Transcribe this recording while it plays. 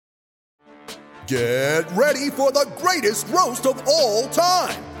Get ready for the greatest roast of all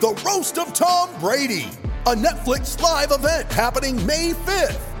time, the Roast of Tom Brady, a Netflix live event happening May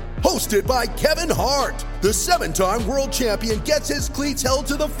 5th. Hosted by Kevin Hart, the 7-time world champion gets his cleats held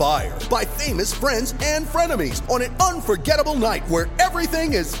to the fire by famous friends and frenemies on an unforgettable night where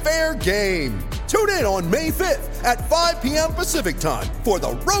everything is fair game. Tune in on May 5th at 5 p.m. Pacific time for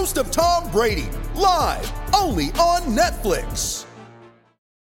the Roast of Tom Brady, live only on Netflix.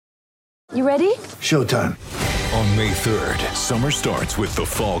 You ready? Showtime. On May 3rd, summer starts with The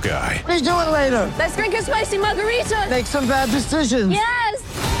Fall Guy. Let's do it later. Let's drink a spicy margarita. Make some bad decisions. Yes!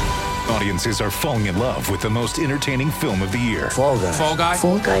 Audiences are falling in love with the most entertaining film of the year. Fall Guy. Fall Guy?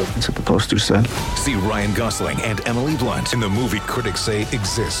 Fall guy. That's what the poster said. See Ryan Gosling and Emily Blunt in the movie critics say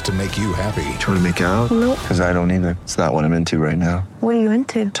exists to make you happy. Trying to make it out? Nope. Because I don't either. It's not what I'm into right now. What are you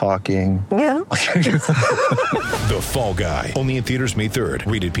into? Talking. Yeah. The Fall Guy. Only in theaters May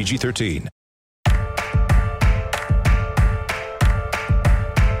 3rd. Rated PG-13.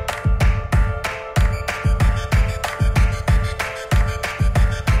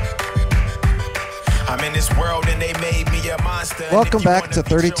 Welcome back to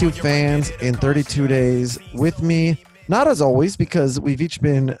 32 Fans in 32 Days. With me, not as always, because we've each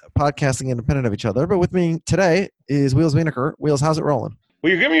been podcasting independent of each other, but with me today is Wheels Wienerker. Wheels, how's it rolling?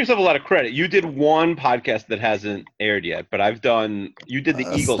 Well, you're giving yourself a lot of credit. You did one podcast that hasn't aired yet, but you did the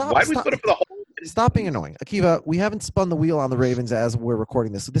Eagles. Why did we put it for the whole? Stop being annoying. Akiva, we haven't spun the wheel on the Ravens as we're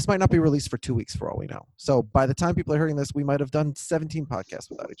recording this. So this might not be released for 2 weeks for all we know. So by the time people are hearing this, we might have done 17 podcasts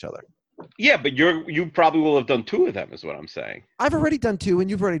without each other. Yeah, but you probably will have done 2 of them, is what I'm saying. I've already done 2, and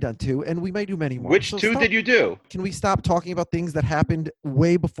you've already done 2, and we may do many more. Which 2 did you do? Can we stop talking about things that happened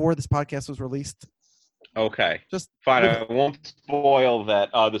way before this podcast was released? Okay. Just fine. I won't spoil that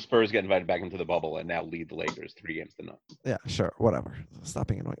the Spurs get invited back into the bubble and now lead the Lakers 3 games to none. Yeah, sure. Whatever. Stop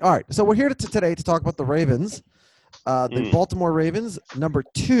being annoying. All right. So we're here today to talk about the Ravens. The Baltimore Ravens, number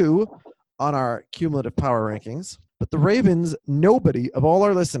 2 on our cumulative power rankings. But the Ravens, nobody of all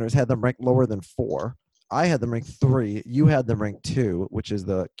our listeners had them ranked lower than 4. I had them ranked 3. You had them ranked 2, which is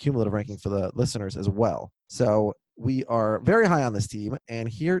the cumulative ranking for the listeners as well. So we are very high on this team. And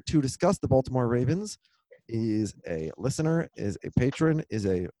here to discuss the Baltimore Ravens is a listener, is a patron, is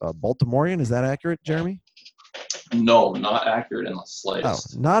a Baltimorean. Is that accurate, Jeremy? No, not accurate in the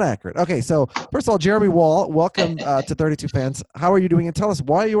slightest. Oh, not accurate. Okay, so first of all, Jeremy Wall, welcome to 32 Fans. How are you doing? And tell us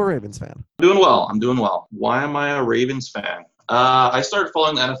why you're a Ravens fan. I'm doing well. Why am I a Ravens fan? I started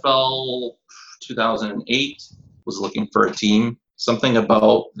following the NFL 2008, was looking for a team. Something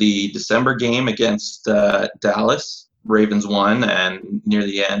about the December game against Dallas. Ravens won, and near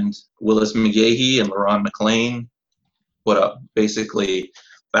the end, Willis McGahee and LaRon McClain put up basically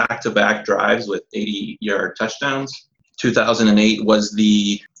back-to-back drives with 80-yard touchdowns. 2008 was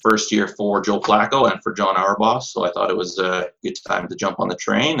the first year for Joe Flacco and for John Auerbach, so I thought it was a good time to jump on the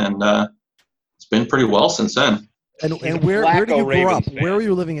train, and it's been pretty well since then. And where did you grow up? Where were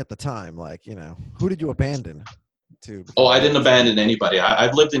you living at the time? Like, who did you abandon to? Oh, I didn't abandon anybody.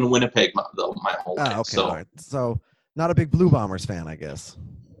 I've lived in Winnipeg my whole life. Okay, all right. So not a big Blue Bombers fan, I guess.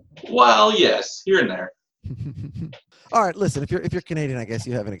 Well, yes, here and there. All right, listen, if you're Canadian, I guess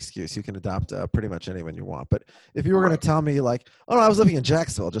you have an excuse. You can adopt pretty much anyone you want. But if you were going to tell me, like, oh, no, I was living in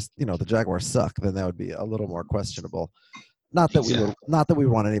Jacksonville, just, the Jaguars suck, then that would be a little more questionable. Not that we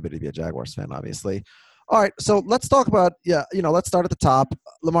would want anybody to be a Jaguars fan, obviously. All right, so let's talk about, let's start at the top.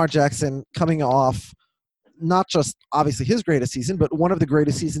 Lamar Jackson coming off not just, obviously, his greatest season, but one of the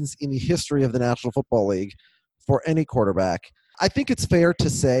greatest seasons in the history of the National Football League for any quarterback. I think it's fair to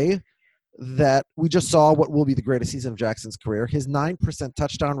say that we just saw what will be the greatest season of Jackson's career. His 9%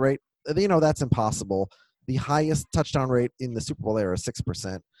 touchdown rate, that's impossible. The highest touchdown rate in the Super Bowl era is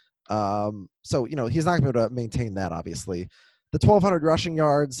 6%. So, he's not going to be able to maintain that, obviously. The 1,200 rushing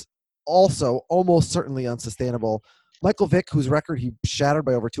yards, also almost certainly unsustainable. Michael Vick, whose record he shattered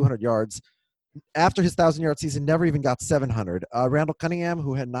by over 200 yards, after his 1,000-yard season, never even got 700. Randall Cunningham,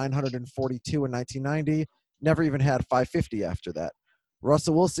 who had 942 in 1990, never even had 550 after that.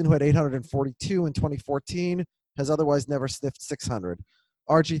 Russell Wilson, who had 842 in 2014, has otherwise never sniffed 600.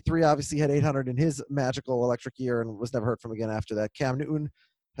 RG3 obviously had 800 in his magical electric year and was never heard from again after that. Cam Newton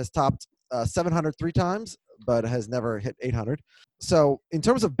has topped 700 3 times, but has never hit 800. So in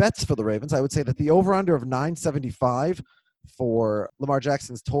terms of bets for the Ravens, I would say that the over-under of 975 for Lamar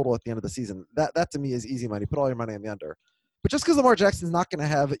Jackson's total at the end of the season, that to me is easy money. Put all your money on the under. But just because Lamar Jackson's not going to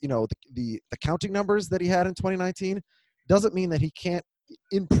have, the counting numbers that he had in 2019 doesn't mean that he can't,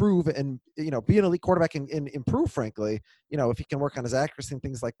 improve and, be an elite quarterback and improve, frankly, if he can work on his accuracy and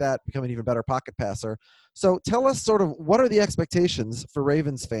things like that, become an even better pocket passer. So tell us sort of what are the expectations for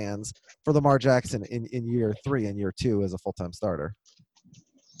Ravens fans for Lamar Jackson in year 3 and year 2 as a full-time starter?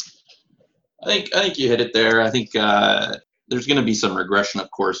 I think you hit it there. I think there's going to be some regression, of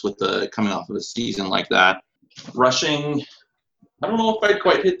course, with the coming off of a season like that. Rushing, I don't know if I'd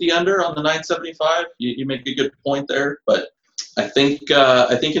quite hit the under on the 975. You make a good point there, but I think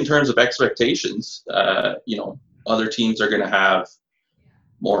in terms of expectations, other teams are going to have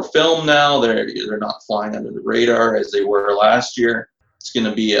more film now. They're not flying under the radar as they were last year. It's going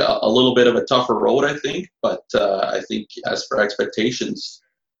to be a little bit of a tougher road, I think. But I think as for expectations,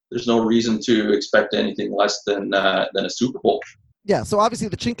 there's no reason to expect anything less than a Super Bowl. Yeah, so obviously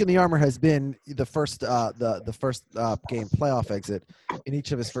the chink in the armor has been the first game playoff exit in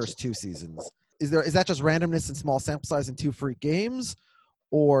each of his first 2 seasons. Is that just randomness and small sample size in 2 free games,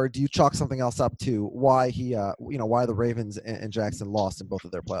 or do you chalk something else up to why why the Ravens and Jackson lost in both of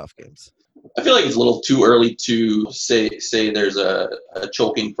their playoff games? I feel like it's a little too early to say there's a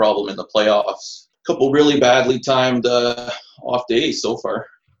choking problem in the playoffs. A couple really badly timed off days so far.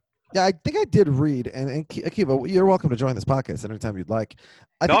 Yeah, I think I did read, and Akiva, you're welcome to join this podcast anytime you'd like.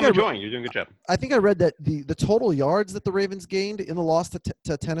 I'm enjoying. You're doing a good job. I think I read that the total yards that the Ravens gained in the loss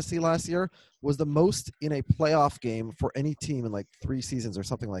to Tennessee last year was the most in a playoff game for any team in like 3 seasons or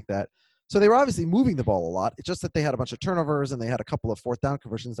something like that. So they were obviously moving the ball a lot. It's just that they had a bunch of turnovers and they had a couple of 4th down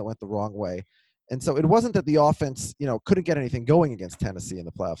conversions that went the wrong way. And so it wasn't that the offense, couldn't get anything going against Tennessee in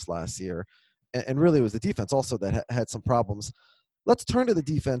the playoffs last year. And really it was the defense also that had some problems. Let's turn to the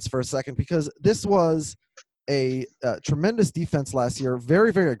defense for a second, because this was a tremendous defense last year.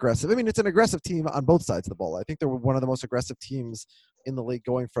 Very, very aggressive. I mean, it's an aggressive team on both sides of the ball. I think they were one of the most aggressive teams in the league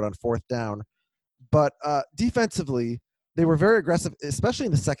going for it on 4th down. But defensively, they were very aggressive, especially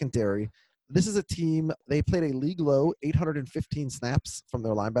in the secondary. This is a team, they played a league low 815 snaps from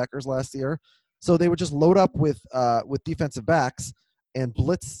their linebackers last year. So they would just load up with defensive backs and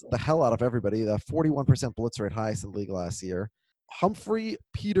blitz the hell out of everybody. The 41% blitz rate, highest in the league last year. Humphrey,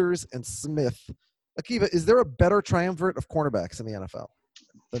 Peters, and Smith. Akiva, is there a better triumvirate of cornerbacks in the NFL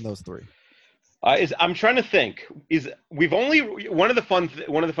than those 3? I'm trying to think. One of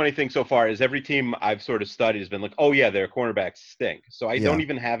the funny things so far is every team I've sort of studied has been like, oh yeah, their cornerbacks stink. So I don't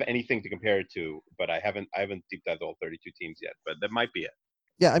even have anything to compare it to. But I haven't deep dived all 32 teams yet. But that might be it.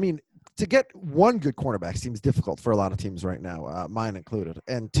 Yeah, I mean, to get one good cornerback seems difficult for a lot of teams right now, mine included.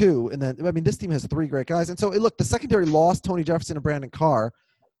 And 2, and then, I mean, this team has 3 great guys. And so, look, the secondary lost Tony Jefferson and Brandon Carr,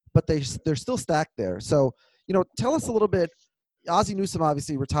 but they're still stacked there. So, tell us a little bit. Ozzie Newsome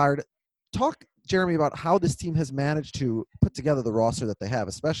obviously retired. Talk, Jeremy, about how this team has managed to put together the roster that they have,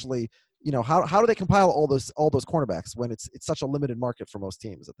 especially, how do they compile all those cornerbacks when it's such a limited market for most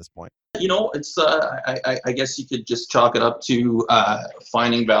teams at this point? It's I guess you could just chalk it up to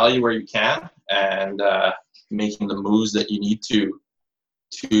finding value where you can and making the moves that you need to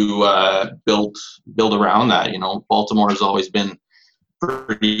build around that. Baltimore has always been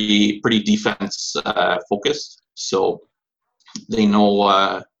pretty defense focused, so they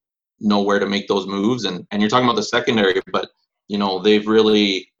know where to make those moves. And you're talking about the secondary, but they've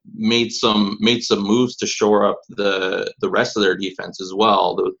really made some moves to shore up the rest of their defense as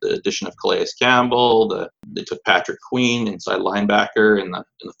well. The addition of Calais Campbell, they took Patrick Queen, inside linebacker, in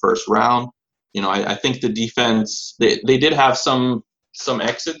the first round. I think the defense, they did have some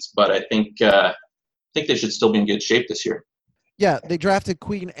exits, but I think they should still be in good shape this year. Yeah, they drafted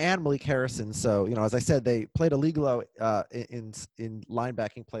Queen and Malik Harrison. So, as I said, they played a league low in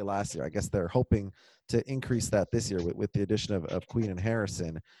linebacking play last year. I guess they're hoping to increase that this year with the addition of Queen and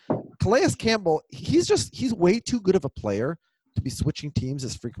Harrison. Calais Campbell, he's way too good of a player to be switching teams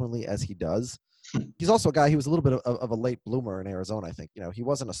as frequently as he does. He's also a guy, he was a little bit of a late bloomer in Arizona, I think. He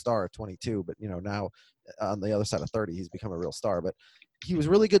wasn't a star at 22, but, now on the other side of 30, he's become a real star. But he was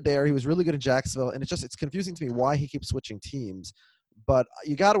really good there. He was really good in Jacksonville. And it's confusing to me why he keeps switching teams. But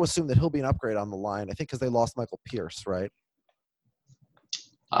you got to assume that he'll be an upgrade on the line, I think, because they lost Michael Pierce, right?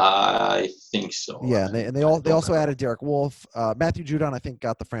 I think so. Yeah, and they also added Derek Wolfe. Matthew Judon, I think,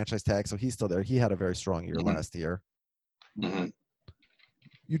 got the franchise tag, so he's still there. He had a very strong year last year. Mm-hmm.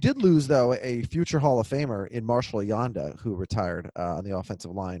 You did lose, though, a future Hall of Famer in Marshall Yanda, who retired on the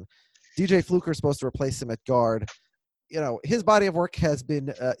offensive line. DJ Fluker is supposed to replace him at guard. His body of work has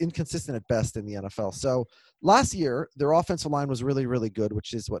been inconsistent at best in the NFL. So last year, their offensive line was really, really good,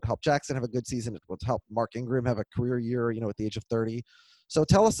 which is what helped Jackson have a good season. It what helped Mark Ingram have a career year, at the age of 30. So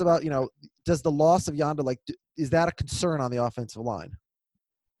tell us about, does the loss of Yanda, is that a concern on the offensive line?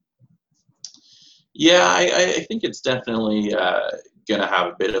 Yeah, I think it's definitely going to have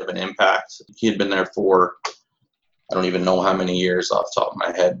a bit of an impact. He had been there for, I don't even know how many years off the top of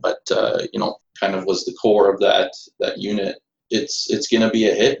my head, but, kind of was the core of that unit. It's going to be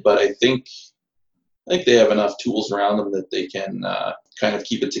a hit, but I think they have enough tools around them that they can kind of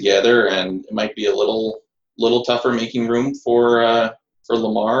keep it together, and it might be a little tougher making room for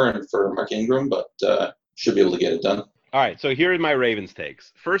Lamar and for Mark Ingram, but should be able to get it done. All right, so here are my Ravens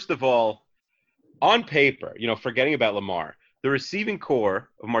takes. First of all, on paper, forgetting about Lamar, the receiving core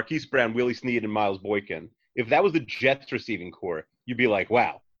of Marquise Brown, Willie Snead, and Miles Boykin, if that was the Jets receiving core, you'd be like,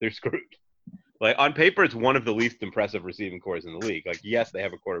 wow, they're screwed. Like, on paper, it's one of the least impressive receiving cores in the league. Like, yes, they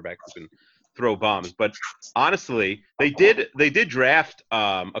have a quarterback who can throw bombs, but honestly, they did draft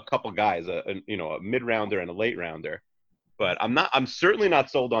a couple guys, a mid-rounder and a late-rounder. But I'm certainly not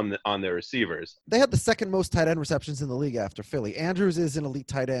sold on their receivers. They had the second most tight end receptions in the league after Philly. Andrews is an elite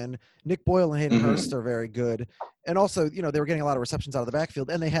tight end. Nick Boyle and Hayden Hurst are very good. And also, they were getting a lot of receptions out of the backfield,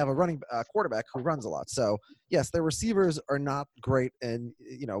 and they have a running quarterback who runs a lot. So, yes, their receivers are not great. And,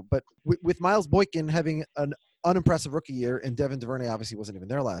 but with Miles Boykin having an unimpressive rookie year, and Devin DuVernay obviously wasn't even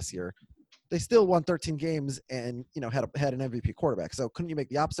there last year, they still won 13 games and, had an MVP quarterback. So couldn't you make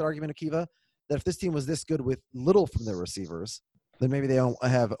the opposite argument, Akiva? That if this team was this good with little from their receivers, then maybe they don't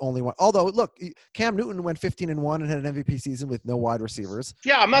have only one. Although, look, Cam Newton went 15-1 and had an MVP season with no wide receivers.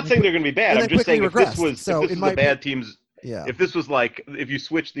 Yeah, I'm not saying they're going to be bad. I'm just saying if this was the bad teams, if this was like, if you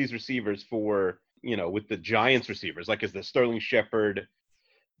switch these receivers for, with the Giants receivers, like as the Sterling Shepard,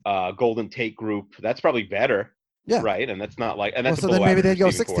 Golden Tate group, that's probably better. Yeah. Right? And that's not like – and that's so then maybe they'd go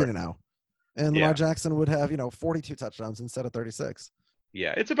 16-0. And Lamar Jackson would have, 42 touchdowns instead of 36.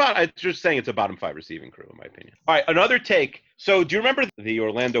 Yeah, it's just saying it's a bottom 5 receiving crew, in my opinion. All right, another take. So do you remember the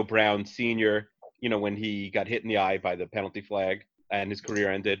Orlando Brown senior, when he got hit in the eye by the penalty flag and his career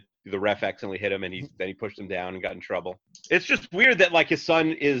ended? The ref accidentally hit him, and then he pushed him down and got in trouble. It's just weird that, like, his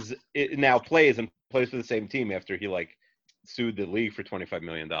son now plays for the same team after he, like, sued the league for $25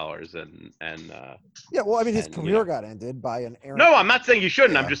 million yeah, well, I mean, his career got ended by an error. No, I'm not saying you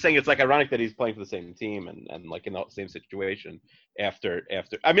shouldn't. I'm just saying it's like ironic that he's playing for the same team and like in the same situation after.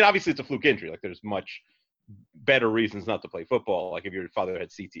 I mean, obviously it's a fluke injury. Like, there's much better reasons not to play football. Like, if your father had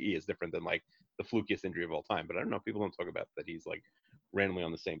CTE, is different than like the flukiest injury of all time. But I don't know. People don't talk about that he's like randomly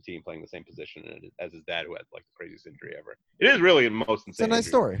on the same team playing the same position as his dad, who had like the craziest injury ever. It is really the most insane. It's a nice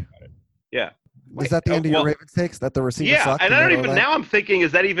story. Yeah. Is that the end of your Ravens takes? That the receiver sucked? And I don't even – now I'm thinking,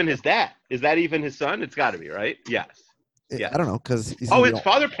 is that even his dad? Is that even his son? It's got to be, right? Yes. I don't know, because – his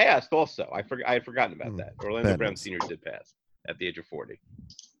father passed also. I had forgotten about that. Orlando Brown Sr. did pass at the age of 40.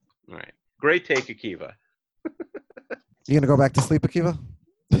 All right. Great take, Akiva. You going to go back to sleep, Akiva?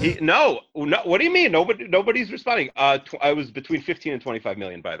 No. What do you mean? Nobody's responding. I was between 15 and 25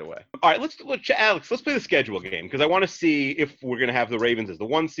 million, by the way. All right, Alex, let's play the schedule game, because I want to see if we're going to have the Ravens as the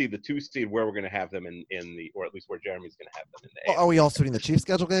 1 seed, the 2 seed, where we're going to have them in the, or at least where Jeremy's going to have them in the. Are we also doing the Chiefs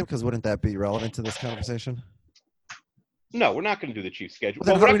schedule game? Because wouldn't that be relevant to this conversation? No, we're not going to do the Chiefs schedule.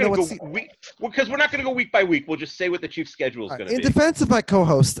 Well, we're not going to go because we're not going to go week by week. We'll just say what the Chiefs schedule is going to be. In defense of my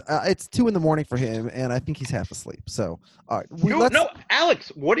co-host, it's 2 a.m. for him, and I think he's half asleep. So, all right. No, Alex,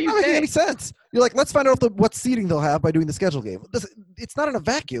 what are you saying? Not making any sense. You're like, let's find out what seeding they'll have by doing the schedule game. It's not in a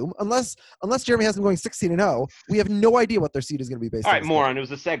vacuum unless Jeremy has them going 16-0. We have no idea what their seed is going to be based on. All right, moron. It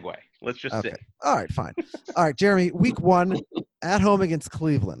was a segue. Let's just see. All right, fine. All right, Jeremy, week 1 at home against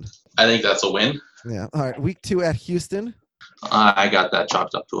Cleveland. I think that's a win. Yeah. All right, week 2 at Houston. I got that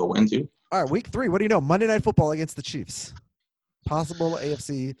chopped up to a win, too. All right, week 3. What do you know? Monday Night Football against the Chiefs. Possible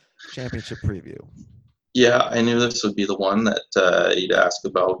AFC Championship preview. Yeah, I knew this would be the one that you'd ask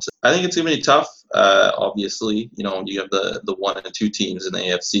about. I think it's going to be tough. Obviously, you have the 1 and 2 teams in the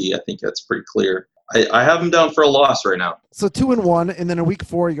AFC. I think that's pretty clear. I have them down for a loss right now. So 2-1, and then in week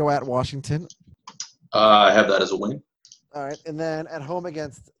 4 you go at Washington. I have that as a win. All right, and then at home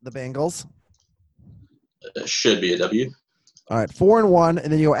against the Bengals. Should be a W. All right, 4-1,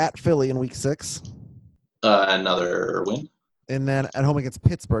 and then you go at Philly in week 6. Another win. And then at home against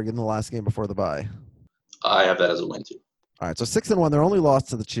Pittsburgh in the last game before the bye. I have that as a win, too. All right, so 6-1. Their only loss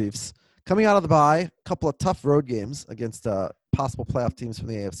to the Chiefs. Coming out of the bye, a couple of tough road games against possible playoff teams from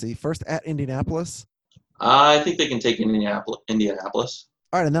the AFC. First at Indianapolis. I think they can take Indianapolis.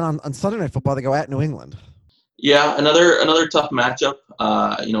 All right, and then on Sunday Night Football, they go at New England. Yeah, another tough matchup.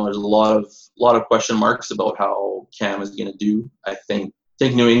 There's a lot of question marks about how Cam is going to do. I think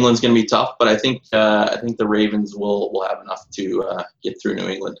New England's going to be tough, but I think the Ravens will have enough to get through New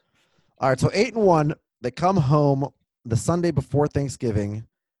England. All right, so 8-1. They come home the Sunday before Thanksgiving.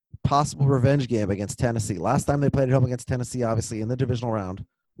 Possible revenge game against Tennessee. Last time they played at home against Tennessee, obviously in the divisional round,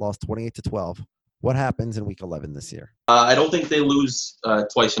 lost 28-12. What happens in Week 11 this year? I don't think they lose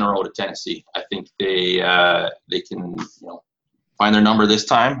twice in a row to Tennessee. I think they can find their number this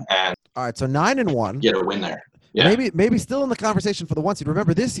time and All right, so 9-1. get a win there. Yeah. Maybe still in the conversation for the 1 seed.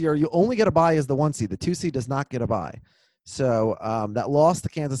 Remember, this year you only get a bye as the 1 seed. The 2 seed does not get a bye. So that loss to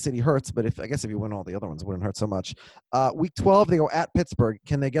Kansas City hurts, but if you win all the other ones, it wouldn't hurt so much. Week 12, they go at Pittsburgh.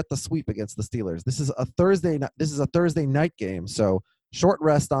 Can they get the sweep against the Steelers? This is a Thursday night game, so short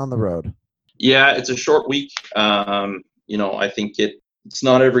rest on the road. Yeah, it's a short week. I think it's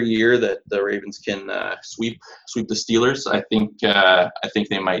not every year that the Ravens can sweep the Steelers. I think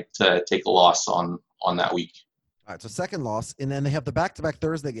they might take a loss on that week. All right, so second loss, and then they have the back-to-back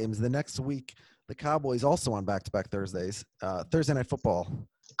Thursday games. The next week, the Cowboys also on back-to-back Thursdays. Thursday Night Football.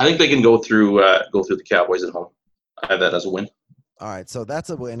 I think they can go through the Cowboys at home. I have that as a win. All right, so that's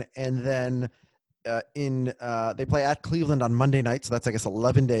a win, and then they play at Cleveland on Monday night, so that's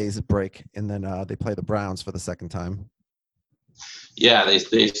 11 days break, and then they play the Browns for the second time. Yeah,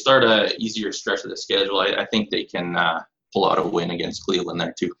 they start a easier stretch of the schedule. I think they can pull out a win against Cleveland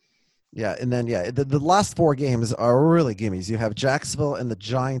there too. Yeah, and then the last 4 games are really gimmies. You have Jacksonville and the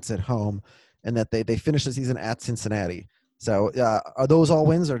Giants at home, and that they finish the season at Cincinnati. So are those all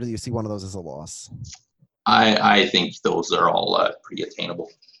wins, or do you see one of those as a loss? I think those are all pretty attainable.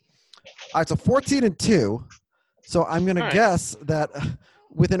 All right, so 14-2. So I'm going to guess that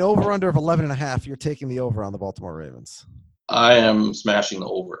with an over-under of 11.5, you're taking the over on the Baltimore Ravens. I am smashing the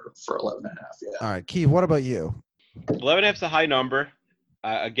over for 11.5. Yeah. All right, Keith, what about you? 11.5 is a high number.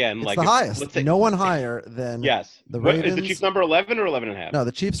 Again, it's the highest. Let's say, no one higher than the Ravens. Is the Chiefs number 11 or 11.5? No,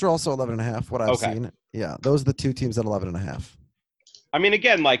 the Chiefs are also 11.5. What I've seen. Yeah, those are the 2 teams at 11.5. I mean,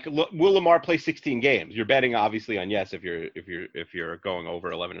 again, will Lamar play 16 games? You're betting obviously on yes if you're going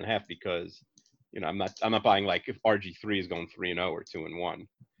over 11.5 because I'm not buying if RG3 is going 3-0 or 2-1.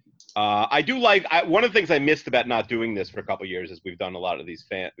 I do one of the things I missed about not doing this for a couple of years is we've done a lot of these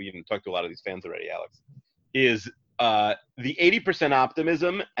fans. We even talked to a lot of these fans already, Alex. Is the 80%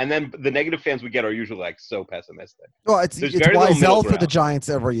 optimism, and then the negative fans we get are usually so pessimistic. Well, it's Weisel for the Giants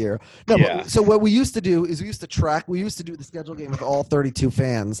every year. No, but, so what we used to do is we used to do the schedule game with all 32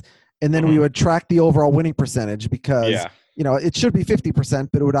 fans, and then we would track the overall winning percentage because it should be 50%,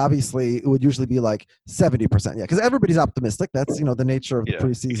 but it would usually be 70%. Yeah, because everybody's optimistic. That's the nature of the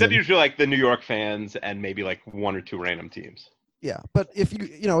preseason. Except usually the New York fans and maybe 1 or 2 random teams. Yeah, but if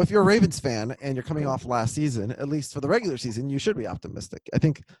you're a Ravens fan and you're coming off last season, at least for the regular season, you should be optimistic. I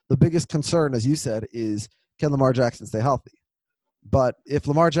think the biggest concern, as you said, is can Lamar Jackson stay healthy? But if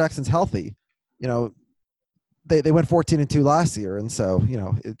Lamar Jackson's healthy, they went 14-2 last year, and so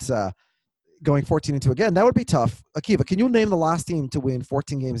it's going 14-2 again. That would be tough. Akiva, can you name the last team to win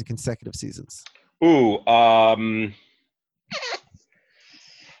 14 games in consecutive seasons? Ooh, I'm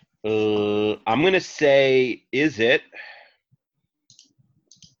gonna say, is it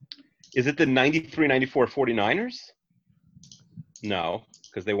the 93-94 49ers? No,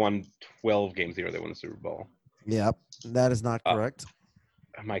 because they won 12 games the year they won the Super Bowl. Yep, that is not correct.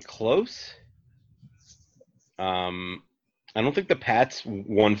 Am I close? I don't think the Pats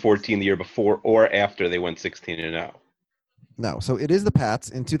won 14 the year before or after they went 16-0. No, so it is the Pats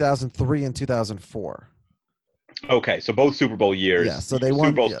in 2003 and 2004. Okay, so both Super Bowl years. Yeah, so they won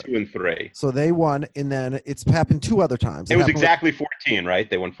Super Bowls 2 and 3. So they won, and then it's happened 2 other times. It was exactly 14, right?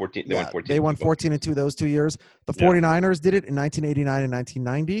 They won 14. They won 14. They won 14-2 those 2 years. The 49ers did it in 1989 and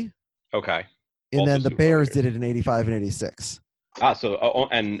 1990. Okay. And then the Bears did it in 85 and 86. So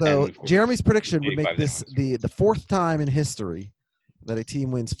Jeremy's prediction would make this the 4th time in history that a team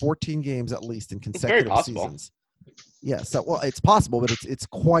wins 14 games at least in consecutive seasons. Yeah, so it's possible, but it's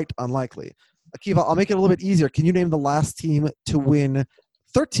quite unlikely. Akiva, I'll make it a little bit easier. Can you name the last team to win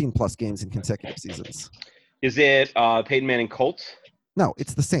 13-plus games in consecutive seasons? Is it Peyton Manning Colts? No,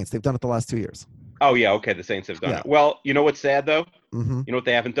 it's the Saints. They've done it the last 2 years. Oh, yeah, okay, the Saints have done it. Well, you know what's sad, though? Mm-hmm. You know what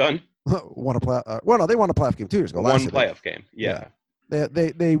they haven't done? They won a playoff game 2 years ago. One playoff game, yeah.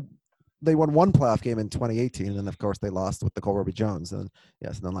 They won 1 playoff game in 2018, and then, of course, they lost with Nicole Roby-Jones. And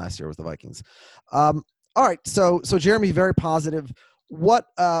then last year was the Vikings. All right, so Jeremy, very positive. What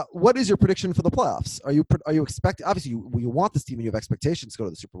is your prediction for the playoffs? Are you expecting? Obviously, you want this team and you have expectations to go to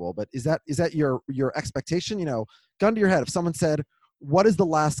the Super Bowl. But is that your expectation? Gun to your head. If someone said, "What is the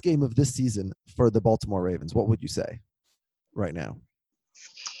last game of this season for the Baltimore Ravens?" What would you say right now?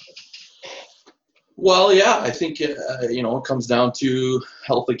 Well, yeah, I think it comes down to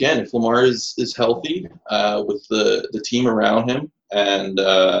health again. If Lamar is healthy with the team around him and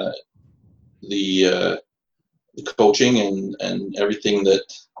the coaching and everything that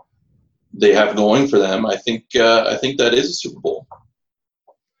they have going for them, I think that is a Super Bowl.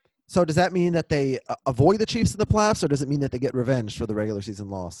 So does that mean that they avoid the Chiefs in the playoffs, or does it mean that they get revenge for the regular season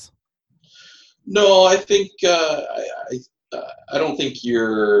loss? No, I think I don't think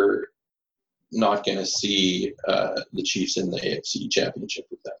you're not going to see the Chiefs in the AFC Championship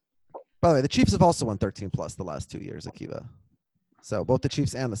with that. By the way, the Chiefs have also won 13+ the last 2 years, Akiva. So both the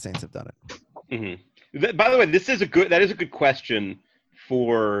Chiefs and the Saints have done it. Mm-hmm. By the way, that is a good question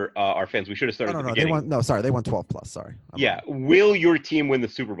for our fans. We should have started at the beginning. They won 12+. Sorry. Will your team win the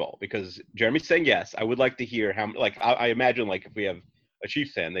Super Bowl? Because Jeremy's saying yes. I would like to hear how. Like I imagine, like if we have a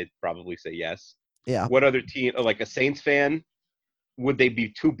Chiefs fan, they'd probably say yes. Yeah. What other team? Like a Saints fan, would they be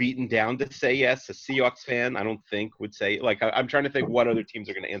too beaten down to say yes? A Seahawks fan, I don't think would say. Like I'm trying to think what other teams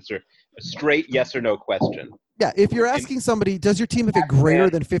are going to answer a straight yes or no question. Yeah, if you're asking somebody, does your team have a greater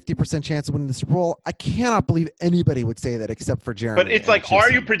than 50% chance of winning the Super Bowl? I cannot believe anybody would say that except for Jeremy. But it's like,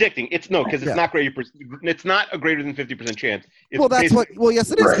 are you predicting? It's no, because it's not great. It's not a greater than 50% chance. It's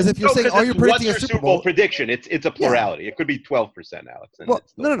yes, it is. Because if you're saying, are you predicting a Super Bowl prediction? It's a plurality. It could be 12%, Alex. Well,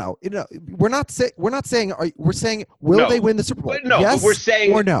 no. We're not saying. We're saying, will they win the Super Bowl? No, yes, but we're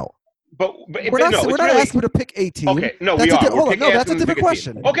saying or no. But we're not asking you to pick a team. Okay, no, we are. That's a different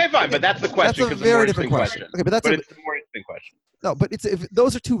question. Okay, fine, but that's the question. That's a very different question. Okay, but it's a more interesting question. No, but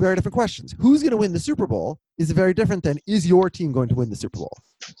those are two very different questions. Who's going to win the Super Bowl is very different than is your team going to win the Super Bowl?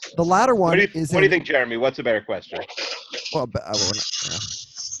 The latter one is. What do you think, Jeremy? What's a better question?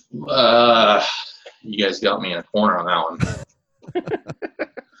 Well, you guys got me in a corner on that one.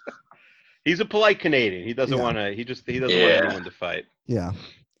 He's a polite Canadian. He doesn't want to. He doesn't want anyone to fight. Yeah.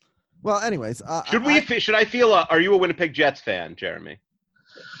 Well, anyways, should I feel? Are you a Winnipeg Jets fan, Jeremy?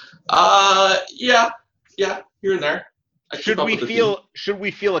 Yeah, here and there. Should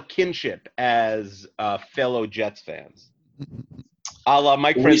we feel a kinship as fellow Jets fans? A la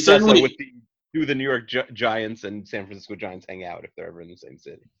Mike Francesa with the New York Giants and San Francisco Giants hang out if they're ever in the same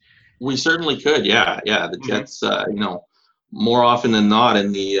city. We certainly could. Yeah. The Jets, more often than not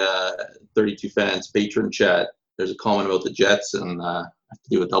in the 32 fans patron chat, there's a comment about the Jets, and I have to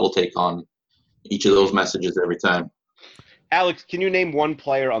do a double take on each of those messages every time. Alex, can you name one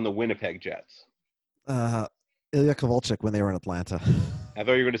player on the Winnipeg Jets? Ilya Kovalchuk when they were in Atlanta. I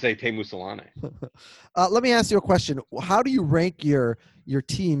thought you were going to say Teemu Selanne. Let me ask you a question. How do you rank your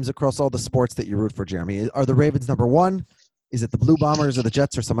teams across all the sports that you root for, Jeremy? Are the Ravens number one? Is it the Blue Bombers or the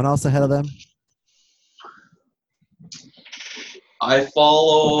Jets or someone else ahead of them? I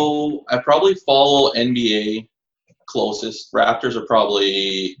probably follow NBA closest. Raptors are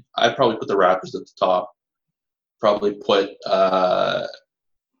I'd probably put the Raptors at the top. Probably put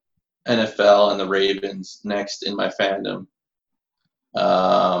NFL and the Ravens next in my fandom.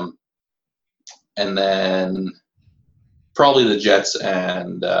 And then probably the Jets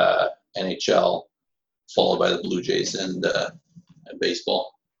and NHL, followed by the Blue Jays and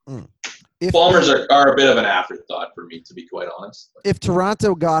baseball. Bombers are a bit of an afterthought for me, to be quite honest. If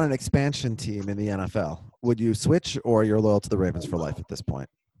Toronto got an expansion team in the NFL, would you switch, or you're loyal to the Ravens for life at this point?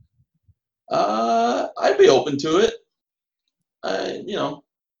 I'd be open to it.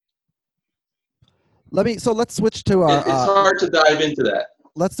 Let's switch to our. It's hard to dive into that.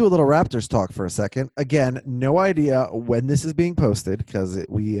 Let's do a little Raptors talk for a second. Again, no idea when this is being posted because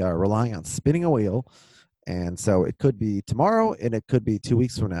we are relying on spinning a wheel. And so it could be tomorrow and it could be 2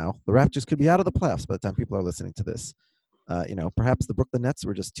 weeks from now. The Raptors could be out of the playoffs by the time people are listening to this. Perhaps the Brooklyn Nets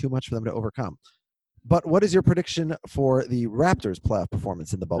were just too much for them to overcome. But what is your prediction for the Raptors playoff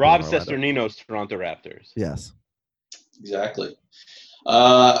performance in the bubble? Rob Cesternino's Toronto Raptors. Yes. Exactly.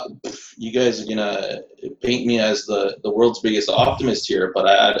 You guys are gonna paint me as the world's biggest optimist here, but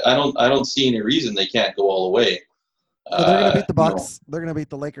I don't see any reason they can't go all the way. So they're gonna beat the Bucks. They're gonna beat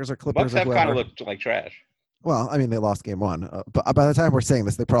the Lakers or Clippers. Bucks have kind of looked like trash. Well, I mean, they lost game one, but by the time we're saying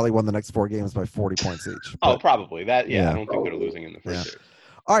this, they probably won the next 4 games by 40 points each. Oh, probably that. Yeah, I don't think they're losing in the first series.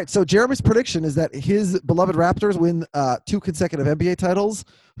 All right, so Jeremy's prediction is that his beloved Raptors win 2 consecutive NBA titles,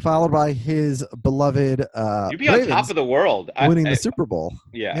 followed by his beloved you'd be Ravens on top of the world, winning the Super Bowl.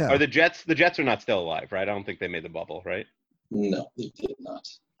 Yeah. Are the Jets are not still alive, right? I don't think they made the bubble, right? No, they did not.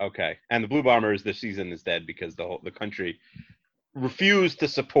 Okay, and the Blue Bombers, the season is dead because the country refused to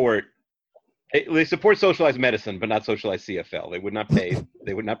support. They support socialized medicine, but not socialized CFL. They would not pay.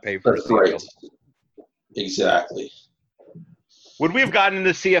 They would not pay for That's CFL. right. Exactly. Would we have gotten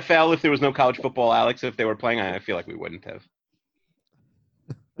into CFL if there was no college football, Alex? If they were playing, I feel like we wouldn't have.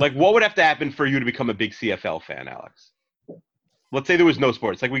 Like, what would have to happen for you to become a big CFL fan, Alex? Let's say there was no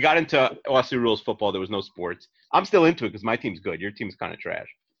sports. Like, we got into Aussie Rules football. There was no sports. I'm still into it because my team's good. Your team's kind of trash.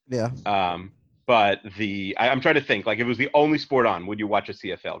 Yeah. But I'm trying to think. Like, if it was the only sport on, would you watch a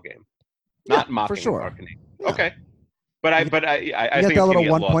CFL game? Not mocking. for sure. Okay. But I You think that it's little gonna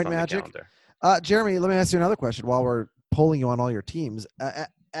get 1 lost point on the magic? calendar. Jeremy, let me ask you another question while we're polling you on all your teams.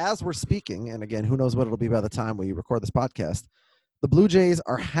 As we're speaking, and again, who knows what it'll be by the time we record this podcast, the Blue Jays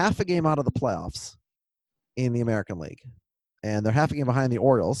are half a game out of the playoffs in the American League. And they're half a game behind the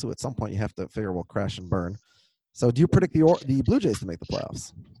Orioles, who at some point you have to figure will crash and burn. So do you predict the Blue Jays to make the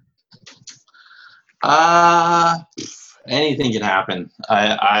playoffs? Anything can happen.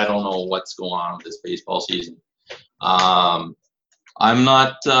 I don't know what's going on with this baseball season. I'm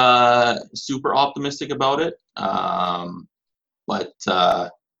not super optimistic about it. But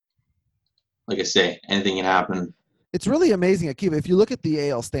like I say, anything can happen. It's really amazing, Akiva. If you look at the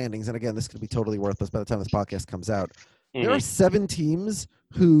AL standings, and again, this could be totally worthless by the time this podcast comes out, there are 7 teams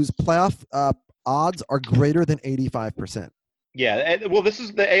whose playoff odds are greater than 85%. Yeah, well, this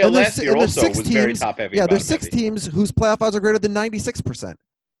is the AL last year also was very top heavy. Yeah, there's 6 teams whose playoff odds are greater than 96%.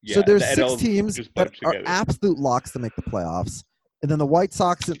 Yeah, so there's the 6 NL teams just that bunched are together. absolute locks to make the playoffs. And then the White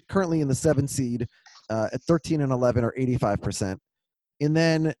Sox are currently in the 7th seed at 13 and 11 or 85%. And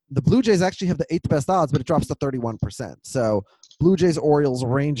then the Blue Jays actually have the 8th best odds, but it drops to 31%. So Blue Jays, Orioles,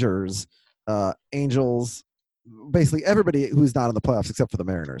 Rangers, Angels, basically everybody who's not in the playoffs except for the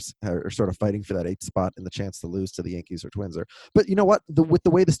Mariners are sort of fighting for that 8th spot and the chance to lose to the Yankees or Twins. But you know what? With the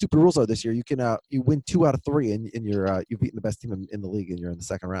way the stupid rules are this year, you can you win 2 out of 3 and you've beaten the best team in the league and you're in the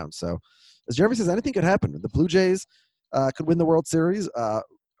second round. So as Jeremy says, anything could happen. The Blue Jays could win the World Series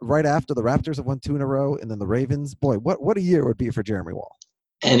right after the Raptors have won 2 in a row, and then the Ravens. Boy, what a year it would be for Jeremy Wall.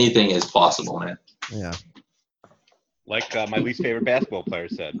 Anything is possible, man. Yeah. Like my least favorite basketball player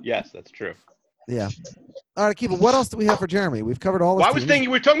said. Yes, that's true. Yeah. All right, Akiva, what else do we have for Jeremy? We've covered all. Well, I was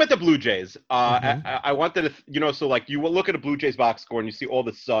thinking we were talking about the Blue Jays. I wanted to, so like you will look at a Blue Jays box score and you see all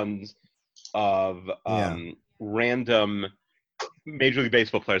the sons of random Major League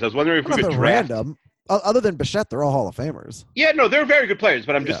Baseball players. I was wondering if we could draft. Random. Other than Bichette, they're all Hall of Famers. Yeah, no, they're very good players,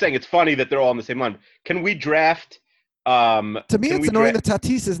 but I'm just saying it's funny that they're all on the same line. Can we draft? To me, it's annoying that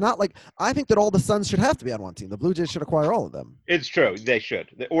Tatis is not like. I think that all the Suns should have to be on one team. The Blue Jays should acquire all of them. It's true. They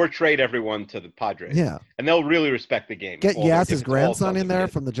should. Or trade everyone to the Padres. Yeah. And they'll really respect the game. Get Yaz's grandson in there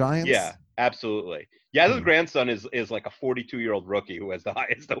from the Giants. Yeah, absolutely. Yaz's grandson is like a 42-year-old rookie who has the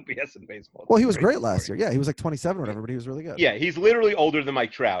highest OPS in baseball. Well, he was great last year. Yeah, he was like 27 or whatever, but he was really good. Yeah, he's literally older than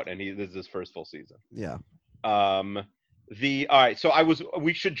Mike Trout, and this is his first full season. Yeah. All right. So I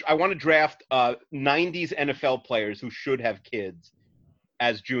want to draft 90s NFL players who should have kids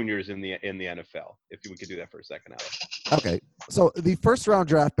as juniors in the NFL. If we could do that for a second, Alex. Okay. So the first round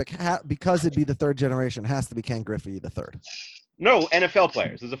draft pick, because it'd be the 3rd generation, has to be Ken Griffey the 3rd. No, NFL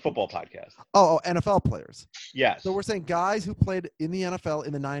players. This is a football podcast. Oh, NFL players. Yes. So we're saying guys who played in the NFL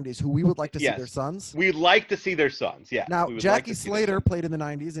in the 90s who we would like to see their sons? We'd like to see their sons, yeah. Now, Jackie Slater played in the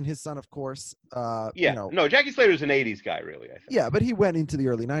 90s, and his son, of course. No, Jackie Slater's an 80s guy, really, I think. Yeah, but he went into the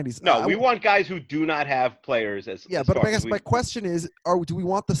early 90s. No, we want guys who do not have players as Yeah, but I guess my question is, do we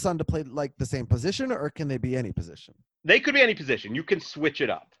want the son to play like the same position, or can they be any position? They could be any position. You can switch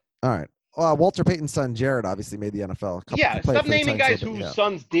it up. All right. Walter Payton's son, Jared, obviously made the NFL. Stop naming guys whose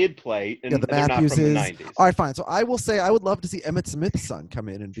sons did play, and the they're not from the 90s. All right, fine. So I will say I would love to see Emmitt Smith's son come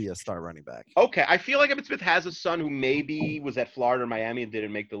in and be a star running back. Okay, I feel like Emmitt Smith has a son who maybe was at Florida or Miami and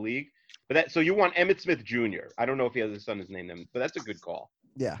didn't make the league. So you want Emmitt Smith Jr. I don't know if he has a son who's named him, but that's a good call.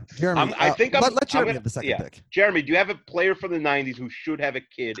 Yeah, Jeremy. Let Jeremy have the second pick. Jeremy, do you have a player from the 90s who should have a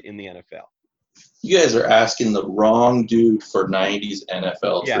kid in the NFL? You guys are asking the wrong dude for 90s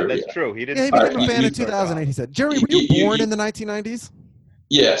NFL trivia. trivia. That's true. He didn't. Yeah, he became a fan in 2008. He said, "Jeremy, were you born in the 1990s?"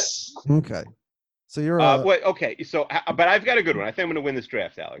 Yes. Okay. So you're. Okay. So, but I've got a good one. I think I'm going to win this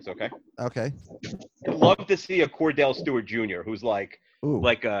draft, Alex. Okay. Okay. I'd love to see a Cordell Stewart Jr., who's like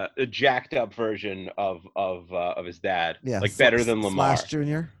a jacked up version of his dad. Yeah. Like better than Lamar. Slash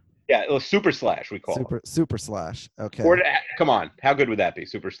Jr. Yeah, Super Slash we call it. Super Slash. Okay. Come on, how good would that be,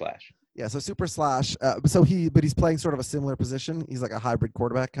 Super Slash? Yeah, so Super Slash. He's playing sort of a similar position. He's like a hybrid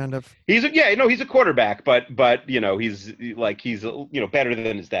quarterback, kind of. He's a quarterback, but he's better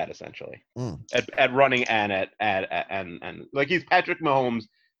than his dad essentially at running and at like he's Patrick Mahomes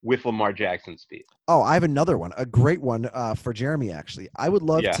with Lamar Jackson speed. Oh, I have another one, a great one for Jeremy. Actually, I would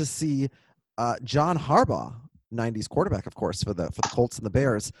love to see John Harbaugh, 90s quarterback, of course, for the Colts and the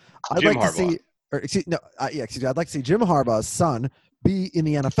Bears. I'd like to see Jim Harbaugh's son be in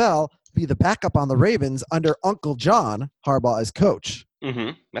the NFL, be the backup on the Ravens under Uncle John Harbaugh as coach.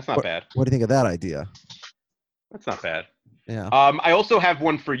 Mm-hmm. That's not bad. What do you think of that idea? That's not bad. Yeah. I also have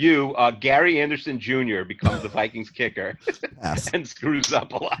one for you. Gary Anderson Jr. becomes the Vikings kicker and screws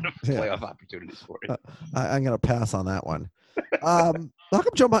up a lot of playoff opportunities for you. I'm going to pass on that one. How come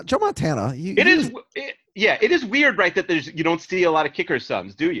Joe Montana? Yeah, it is weird, right? That you don't see a lot of kicker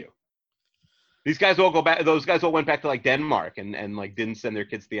sons, do you? These guys all go back. Those guys all went back to like Denmark and like didn't send their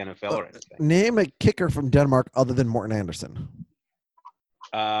kids to the NFL or anything. Name a kicker from Denmark other than Morten Andersen.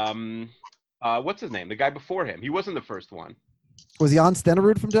 What's his name? The guy before him. He wasn't the first one. Was Jan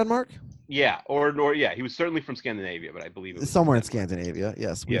Stenerud from Denmark? Yeah, or yeah, he was certainly from Scandinavia, but I believe it was somewhere in Denmark. Scandinavia.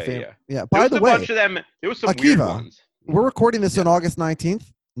 Yes. Yeah. By the way, bunch of them. There was some Akiva, weird ones. We're recording this on August 19th.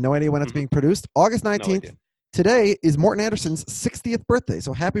 No idea when it's being produced. August 19th. Today is Morten Andersen's 60th birthday.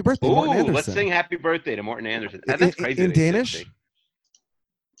 So happy birthday, Morten Andersen. Let's sing happy birthday to Morten Andersen. That's crazy. In Danish?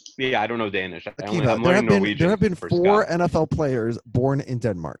 Yeah, I don't know Danish. Akiva, there have been 4 NFL players born in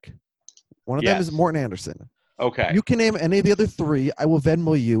Denmark. One of them is Morten Andersen. Okay. You can name any of the other 3. I will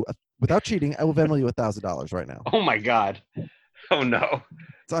Venmo you, without cheating, I will Venmo you $1,000 right now. Oh, my God. Oh, no.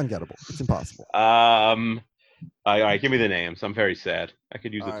 It's ungettable. It's impossible. All right, give me the names. I'm very sad. I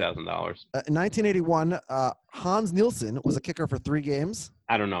could use $1,000. In 1981, Hans Nielsen was a kicker for 3 games.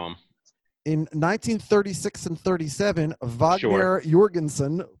 I don't know him. In 1936 and 37, Wagner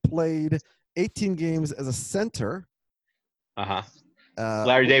Jorgensen played 18 games as a center. Uh-huh.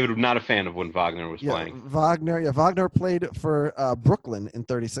 Larry David was not a fan of when Wagner was playing. Wagner played for Brooklyn in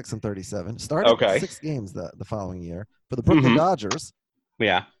 36 and 37. Started 6 games the following year for the Brooklyn Dodgers.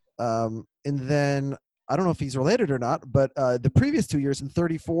 Yeah. And then I don't know if he's related or not, but the previous 2 years in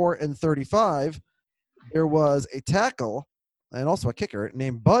 34 and 35, there was a tackle and also a kicker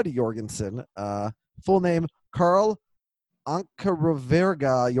named Bud Jorgensen, full name Carl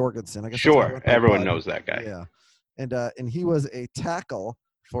Ankeroverga Jorgensen. I guess everyone knows that guy. Yeah. And he was a tackle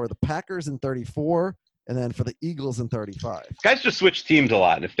for the Packers in 34 and then for the Eagles in 35. Guys just switched teams a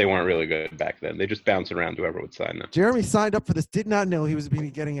lot, and if they weren't really good back then, they just bounced around whoever would sign them. Jeremy signed up for this, did not know he was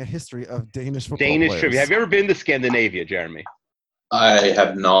getting a history of Danish football players. Trivia. Have you ever been to Scandinavia, Jeremy? I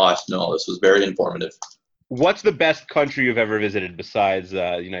have not. No, this was very informative. What's the best country you've ever visited besides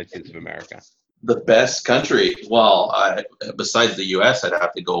the United States of America? The best country? Well, besides the U.S., I'd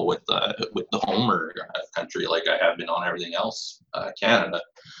have to go with the Homer country, like I have been on everything else, Canada.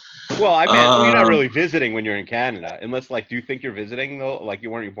 Well, I mean, you're not really visiting when you're in Canada, unless, like, do you think you're visiting though? Like,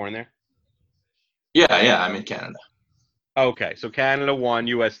 weren't you born there? Yeah, I'm in Canada. Okay, so Canada 1,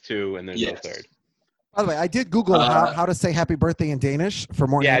 US 2, and there's no third. By the way, I did Google how to say happy birthday in Danish for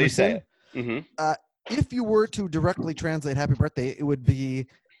Morten Andersen. Yeah, you say it. If you were to directly translate happy birthday, it would be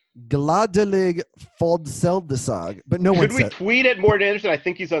Gladelig Fodseldesag, but no one says. Should we tweet at Morten Andersen? I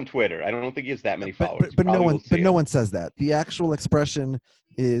think he's on Twitter. I don't think he has that many followers. But no one says that. The actual expression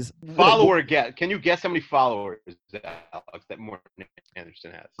is follower get. Can you guess how many followers, Alex, that Morten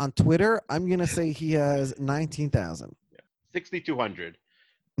Andersen has? On Twitter, I'm gonna say he has 19,000. 6,200.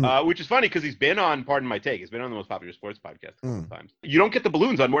 Which is funny because he's been on Pardon My Take. He's been on the Most Popular Sports Podcast a couple times. You don't get the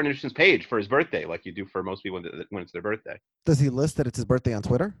balloons on Morten Andersen's page for his birthday like you do for most people when it's their birthday. Does he list that it's his birthday on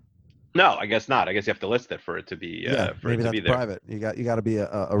Twitter? No, I guess not. I guess you have to list it for it to be maybe that's private. You got to be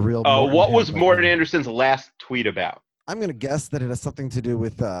a real. What was Morten Andersen's last tweet about? I'm gonna guess that it has something to do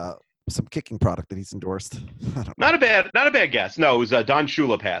with some kicking product that he's endorsed. I don't know. Not a bad guess. No, it was Don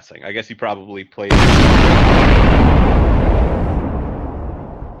Shula passing. I guess he probably played.